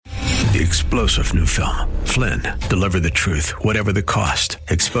The explosive new film, Flynn, Deliver the Truth, Whatever the Cost,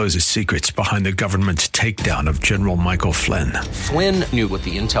 exposes secrets behind the government's takedown of General Michael Flynn. Flynn knew what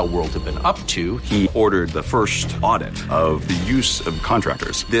the intel world had been up to. He ordered the first audit of the use of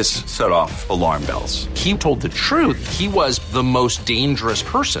contractors. This set off alarm bells. He told the truth. He was the most dangerous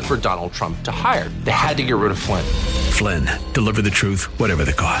person for Donald Trump to hire. They had to get rid of Flynn. Flynn, Deliver the Truth, Whatever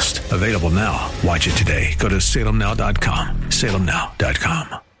the Cost. Available now. Watch it today. Go to salemnow.com.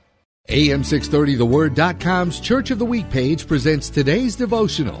 salemnow.com. AM630TheWord.com's Church of the Week page presents today's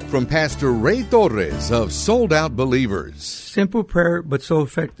devotional from Pastor Ray Torres of Sold Out Believers. Simple prayer, but so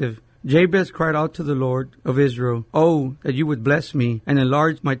effective. Jabez cried out to the Lord of Israel, "Oh, that you would bless me and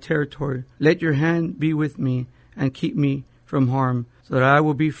enlarge my territory. Let your hand be with me and keep me from harm, so that I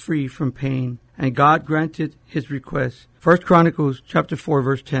will be free from pain." And God granted his request. 1 Chronicles chapter 4,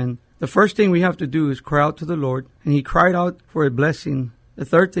 verse 10. The first thing we have to do is cry out to the Lord, and he cried out for a blessing. The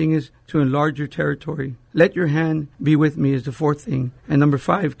third thing is to enlarge your territory. Let your hand be with me is the fourth thing. And number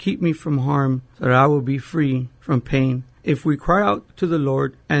 5, keep me from harm so that I will be free from pain. If we cry out to the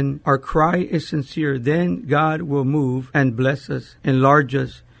Lord and our cry is sincere, then God will move and bless us, enlarge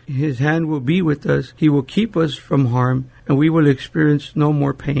us. His hand will be with us. He will keep us from harm, and we will experience no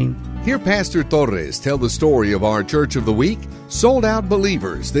more pain. Hear Pastor Torres tell the story of our Church of the Week, Sold Out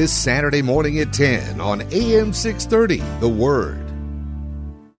Believers, this Saturday morning at 10 on AM 630, The Word.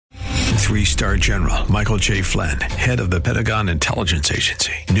 3-star General Michael J. Flynn, head of the Pentagon Intelligence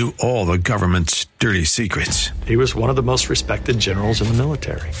Agency, knew all the government's dirty secrets. He was one of the most respected generals in the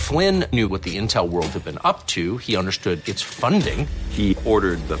military. Flynn knew what the intel world had been up to. He understood its funding. He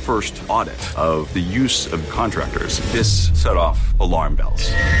ordered the first audit of the use of contractors. This set off alarm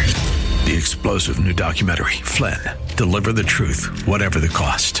bells. The explosive new documentary, Flynn, Deliver the Truth, Whatever the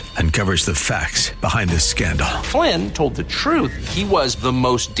Cost, uncovers the facts behind this scandal. Flynn told the truth. He was the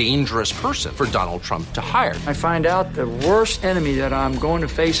most dangerous person for Donald Trump to hire. I find out the worst enemy that I'm going to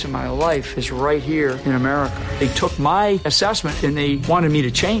face in my life is right here in America. They took my assessment and they wanted me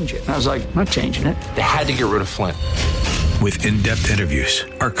to change it. And I was like, I'm not changing it. They had to get rid of Flynn. With in-depth interviews,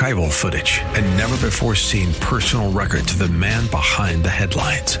 archival footage, and never-before-seen personal records of the man behind the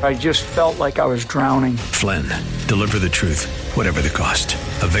headlines. I just felt like I was drowning. Flynn, Deliver the Truth, Whatever the Cost.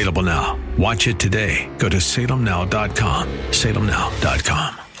 Available now. Watch it today. Go to salemnow.com.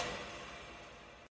 salemnow.com.